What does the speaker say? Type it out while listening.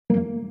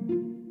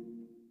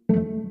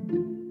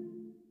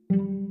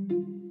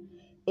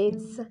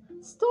It's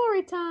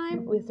story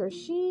time with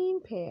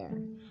Rasheen Pear.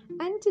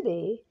 And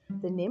today,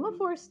 the name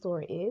of our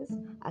story is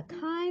A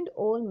Kind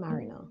Old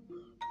Mariner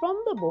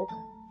from the book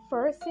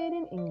First Aid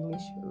in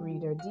English,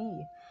 Reader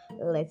D.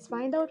 Let's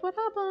find out what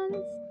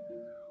happens.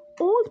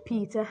 Old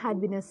Peter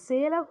had been a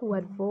sailor who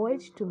had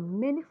voyaged to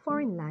many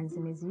foreign lands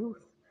in his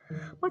youth,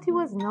 but he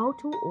was now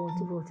too old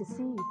to go to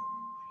sea.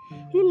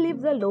 He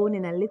lived alone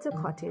in a little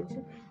cottage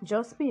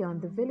just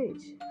beyond the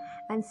village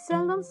and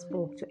seldom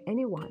spoke to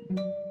anyone.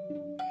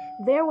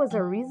 There was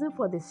a reason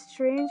for this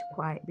strange,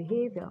 quiet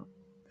behavior.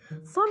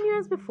 Some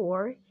years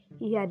before,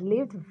 he had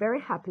lived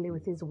very happily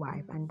with his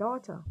wife and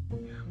daughter,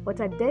 but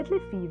a deadly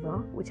fever,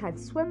 which had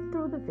swept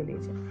through the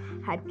village,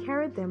 had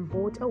carried them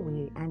both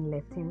away and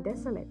left him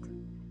desolate.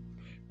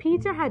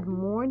 Peter had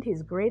mourned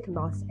his great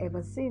loss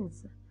ever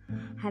since,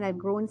 and had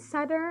grown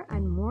sadder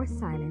and more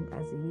silent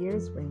as the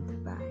years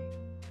went by.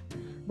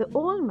 The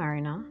old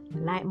mariner,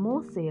 like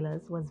most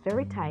sailors, was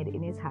very tidy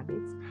in his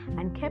habits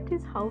and kept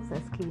his house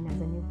as clean as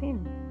a new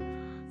pin.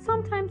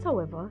 Sometimes,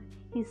 however,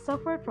 he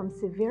suffered from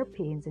severe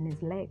pains in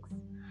his legs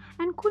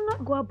and could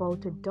not go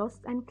about to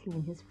dust and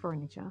clean his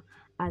furniture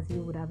as he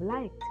would have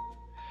liked.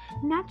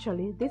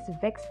 Naturally, this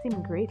vexed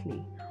him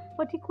greatly,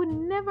 but he could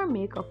never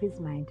make up his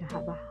mind to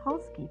have a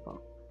housekeeper.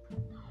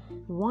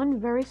 One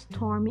very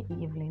stormy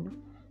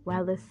evening,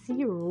 while the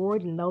sea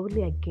roared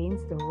loudly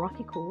against the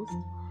rocky coast,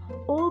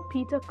 old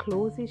Peter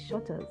closed his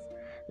shutters,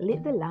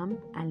 lit the lamp,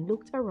 and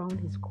looked around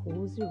his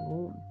cozy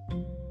room.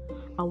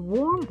 A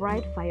warm,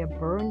 bright fire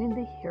burned in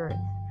the hearth,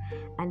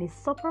 and his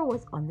supper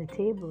was on the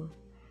table.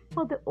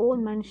 But the old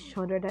man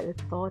shuddered at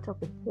the thought of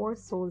the poor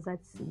souls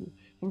at sea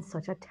in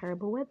such a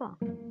terrible weather.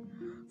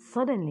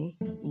 Suddenly,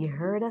 he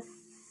heard a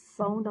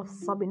sound of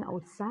sobbing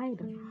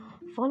outside,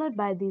 followed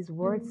by these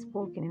words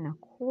spoken in a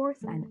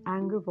coarse and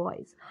angry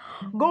voice.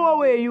 "Go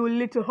away, you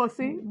little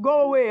hussy!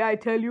 Go away, I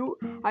tell you!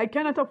 I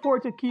cannot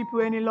afford to keep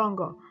you any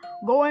longer.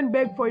 Go and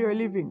beg for your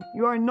living.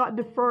 You are not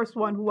the first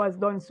one who has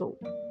done so."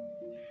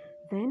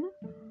 Then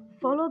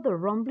followed the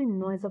rumbling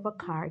noise of a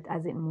cart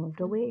as it moved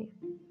away.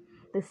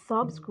 The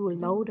sobs grew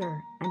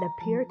louder and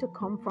appeared to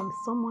come from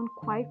someone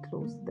quite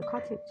close to the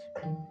cottage.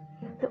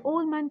 The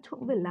old man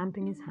took the lamp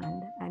in his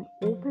hand and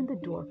opened the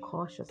door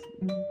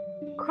cautiously.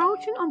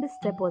 Crouching on the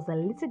step was a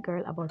little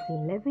girl about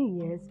 11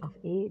 years of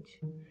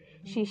age.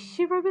 She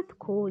shivered with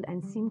cold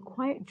and seemed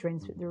quite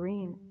drenched with the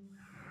rain.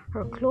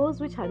 Her clothes,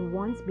 which had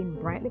once been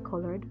brightly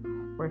colored,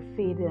 were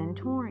faded and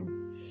torn.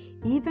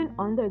 Even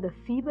under the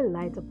feeble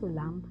light of the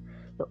lamp,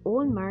 the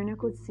old mariner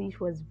could see she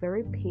was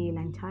very pale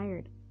and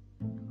tired.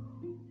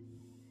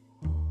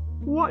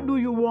 "What do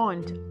you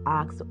want?"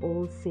 asked the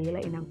old sailor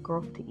in a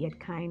gruff yet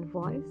kind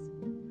voice.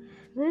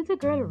 The little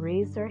girl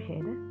raised her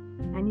head,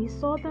 and he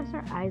saw that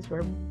her eyes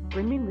were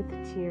brimming with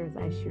tears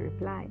as she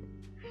replied,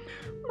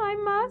 "My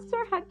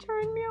master had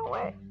turned me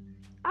away.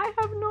 I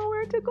have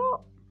nowhere to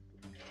go."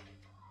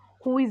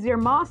 "Who is your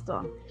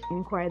master?"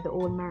 inquired the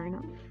old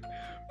mariner.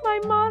 "My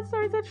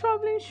master is a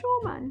traveling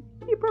showman.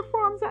 He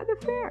performs at the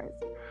fairs.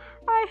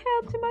 I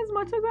helped him as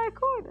much as I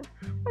could,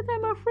 but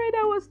I'm afraid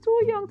I was too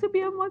young to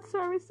be of much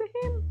service to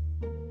him.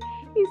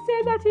 He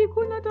said that he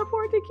could not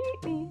afford to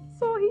keep me,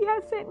 so he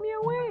has sent me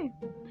away."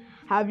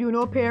 "Have you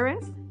no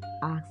parents?"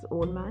 asked the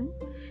old man.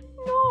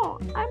 "No,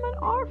 I'm an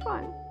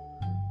orphan."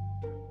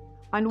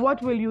 "And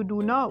what will you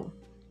do now?"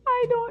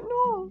 "I don't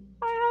know.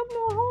 I have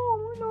no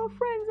home, no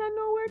friends, and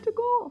nowhere to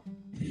go."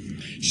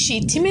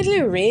 She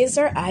timidly raised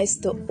her eyes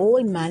to the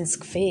old man's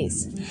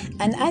face,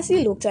 and as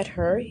he looked at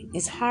her,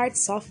 his heart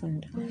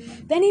softened.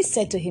 Then he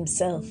said to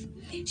himself,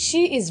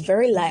 "She is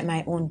very like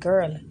my own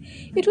girl.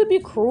 It would be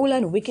cruel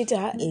and wicked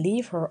to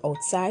leave her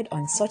outside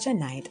on such a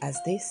night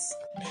as this."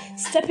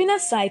 Stepping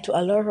aside to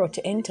allow her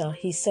to enter,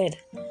 he said,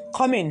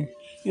 "Come in.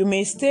 You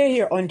may stay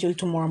here until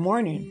tomorrow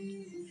morning."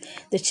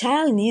 The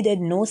child needed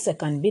no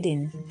second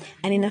bidding,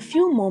 and in a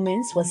few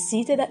moments was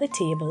seated at the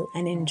table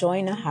and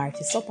enjoying a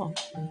hearty supper.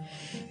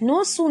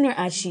 No sooner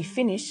had she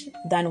finished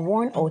than,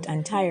 worn out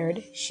and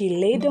tired, she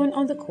lay down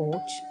on the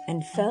couch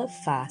and fell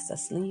fast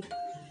asleep.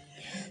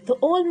 The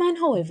old man,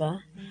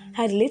 however,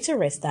 had little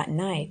rest that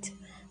night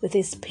with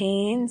his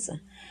pains,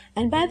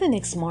 and by the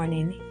next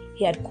morning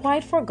he had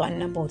quite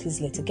forgotten about his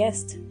little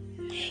guest.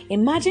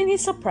 Imagine his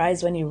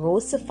surprise when he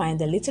rose to find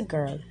the little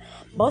girl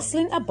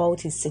bustling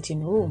about his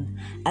sitting room,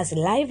 as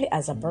lively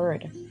as a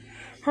bird.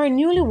 Her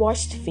newly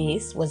washed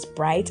face was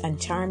bright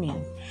and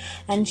charming,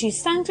 and she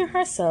sang to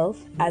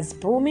herself as,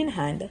 broom in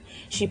hand,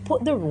 she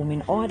put the room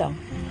in order.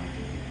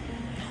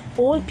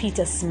 Old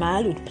Peter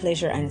smiled with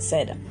pleasure and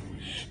said,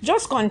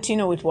 "Just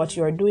continue with what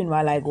you are doing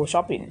while I go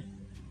shopping."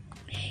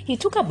 He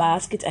took a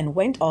basket and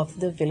went off to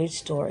the village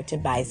store to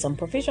buy some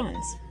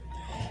provisions.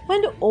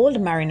 When the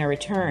old mariner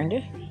returned,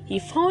 he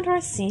found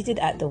her seated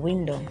at the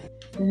window,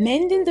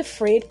 mending the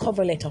frayed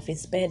coverlet of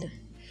his bed.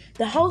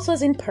 The house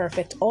was in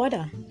perfect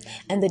order,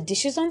 and the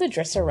dishes on the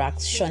dresser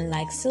racks shone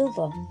like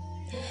silver.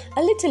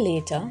 A little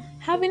later,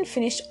 having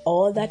finished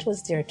all that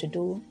was there to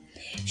do,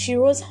 she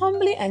rose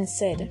humbly and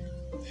said,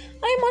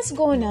 "I must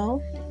go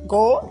now."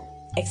 "Go?"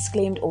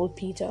 exclaimed old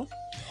Peter.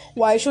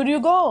 "Why should you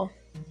go?"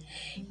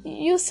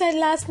 You said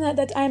last night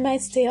that I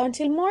might stay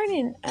until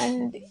morning,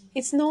 and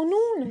it's now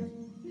noon.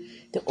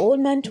 The old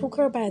man took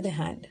her by the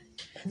hand.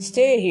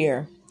 Stay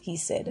here, he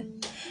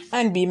said,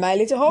 and be my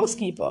little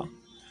housekeeper.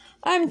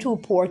 I'm too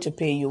poor to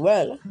pay you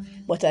well,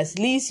 but at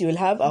least you'll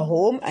have a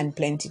home and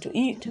plenty to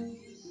eat.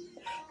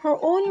 Her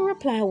only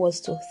reply was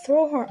to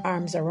throw her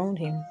arms around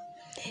him.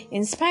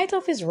 In spite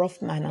of his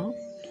rough manner,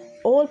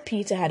 old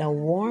Peter had a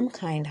warm,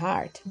 kind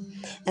heart,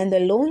 and the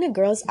lonely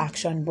girl's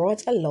action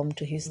brought a lump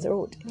to his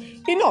throat.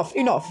 Enough,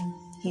 enough,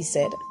 he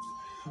said,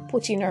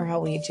 pushing her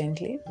away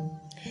gently.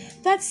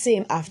 That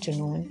same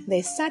afternoon,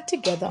 they sat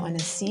together on a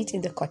seat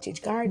in the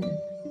cottage garden.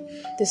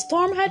 The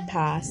storm had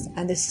passed,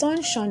 and the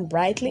sun shone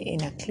brightly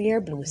in a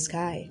clear blue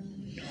sky.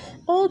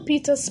 Old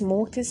Peter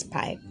smoked his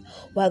pipe,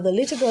 while the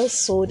little girl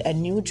sewed a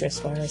new dress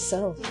for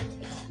herself.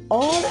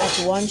 All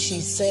at once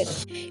she said,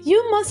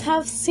 You must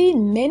have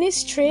seen many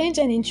strange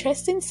and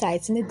interesting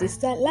sights in the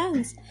distant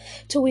lands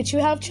to which you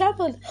have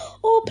traveled.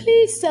 Oh,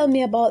 please tell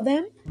me about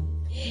them.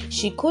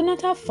 She could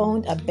not have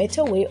found a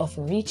better way of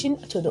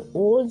reaching to the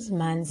old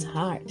man's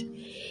heart.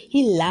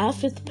 He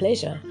laughed with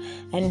pleasure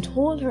and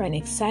told her an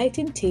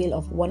exciting tale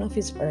of one of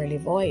his early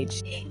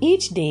voyages.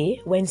 Each day,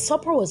 when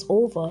supper was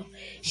over,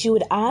 she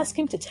would ask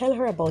him to tell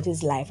her about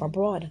his life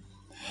abroad.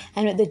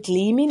 And with the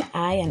gleaming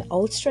eye and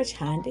outstretched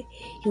hand,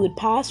 he would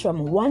pass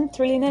from one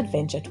thrilling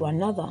adventure to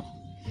another.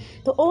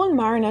 The old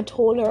mariner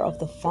told her of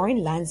the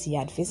foreign lands he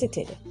had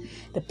visited,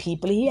 the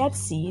people he had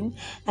seen,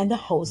 and the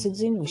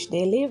houses in which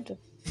they lived.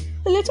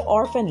 The little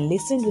orphan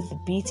listened with a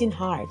beating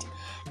heart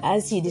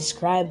as he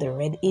described the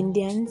Red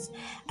Indians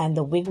and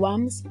the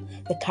wigwams,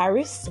 the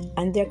Caribs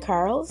and their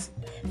carols,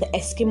 the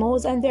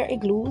Eskimos and their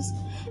igloos,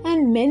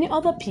 and many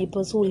other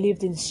peoples who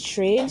lived in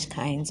strange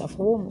kinds of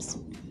homes.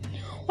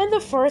 When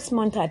the first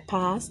month had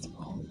passed,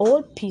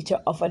 old Peter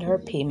offered her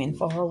payment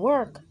for her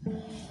work.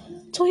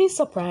 To his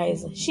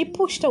surprise, she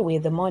pushed away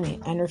the money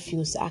and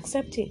refused to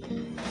accept it.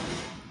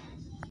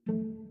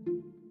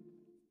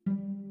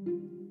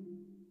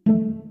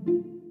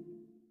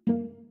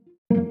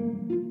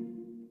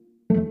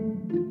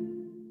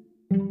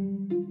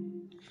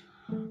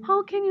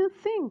 How can you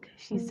think,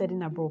 she said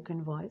in a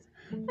broken voice,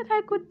 that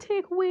I could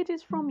take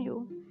wages from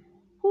you,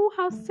 who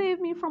have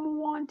saved me from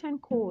want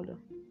and cold?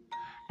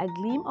 A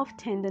gleam of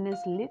tenderness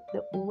lit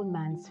the old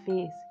man's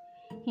face.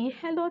 He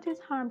held out his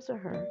arms to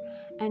her,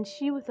 and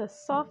she, with a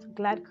soft,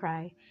 glad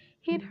cry,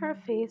 hid her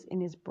face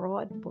in his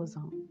broad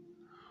bosom.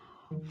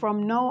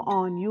 From now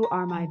on, you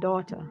are my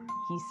daughter,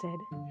 he said.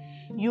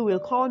 You will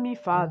call me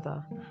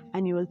father,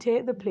 and you will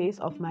take the place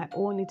of my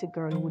own little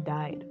girl who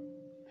died.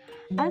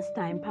 As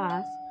time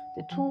passed,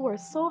 the two were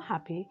so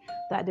happy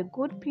that the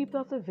good people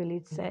of the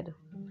village said,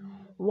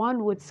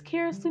 One would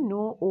scarcely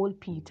know old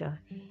Peter.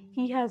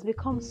 He has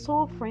become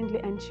so friendly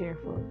and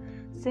cheerful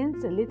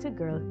since the little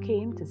girl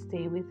came to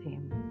stay with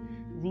him.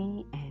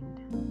 The end.